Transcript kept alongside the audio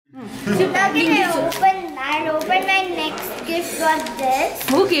I'll open my next gift. What this?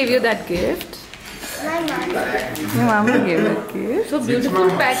 Who gave you that gift? My mom. Your mama gave that gift. So beautiful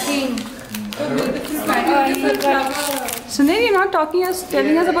packing. So beautiful packing. Sunerii, you're not telling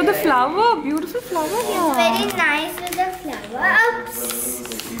us about the flower. Beautiful flower. It's very nice with the flower. Oops.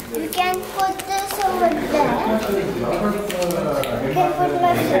 You can put this over there. You can put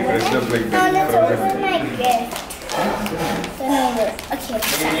my flower. Now let's open my gift. Okay.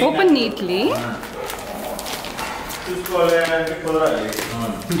 Open neatly. What's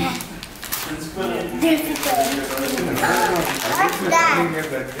that?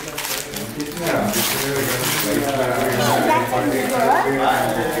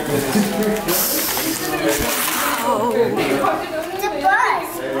 Oh. It's a bus.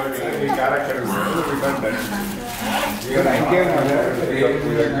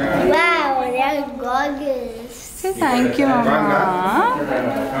 Wow, they're goggles. Say thank you, Mama.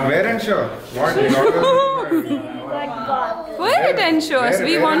 Wear and show. What Goggles. Wear it and show us.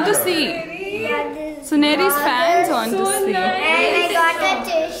 We want to see. Suneeri's fans want to see. And I got a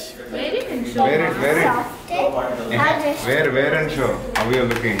dish. Wear it. Wear and show. How are you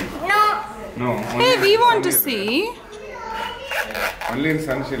looking? No. No. Hey, we want to see. Only in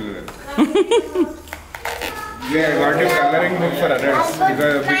sunshine. Yeah, I got a coloring book for adults because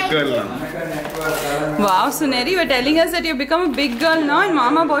you're a big girl now. Wow, Sunerii, you're telling us that you've become a big girl now and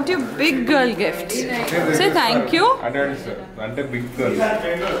Mama bought you a big girl gift. Say thank you. Adults, not a big girl.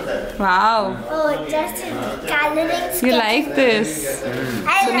 Wow. Oh, just a coloring sketch. You like this.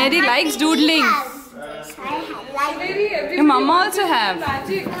 Sunerii likes doodling. Your mama also have.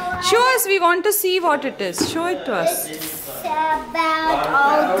 Show us, we want to see what it is. Show it to us. It's about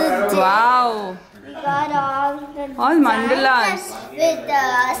all the Wow. We got all mandalas. With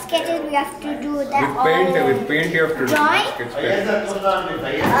sketches we have to do that. With paint you have to do. Sketch pen.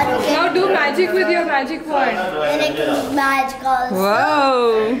 Now do magic with your magic wand. And it is magical.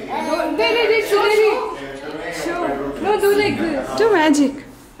 Wow. No, do like this. Do magic.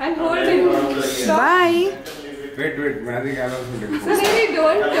 And hold it. Bye. Wait, magic announcement. So really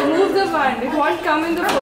don't move the wand. It won't come in the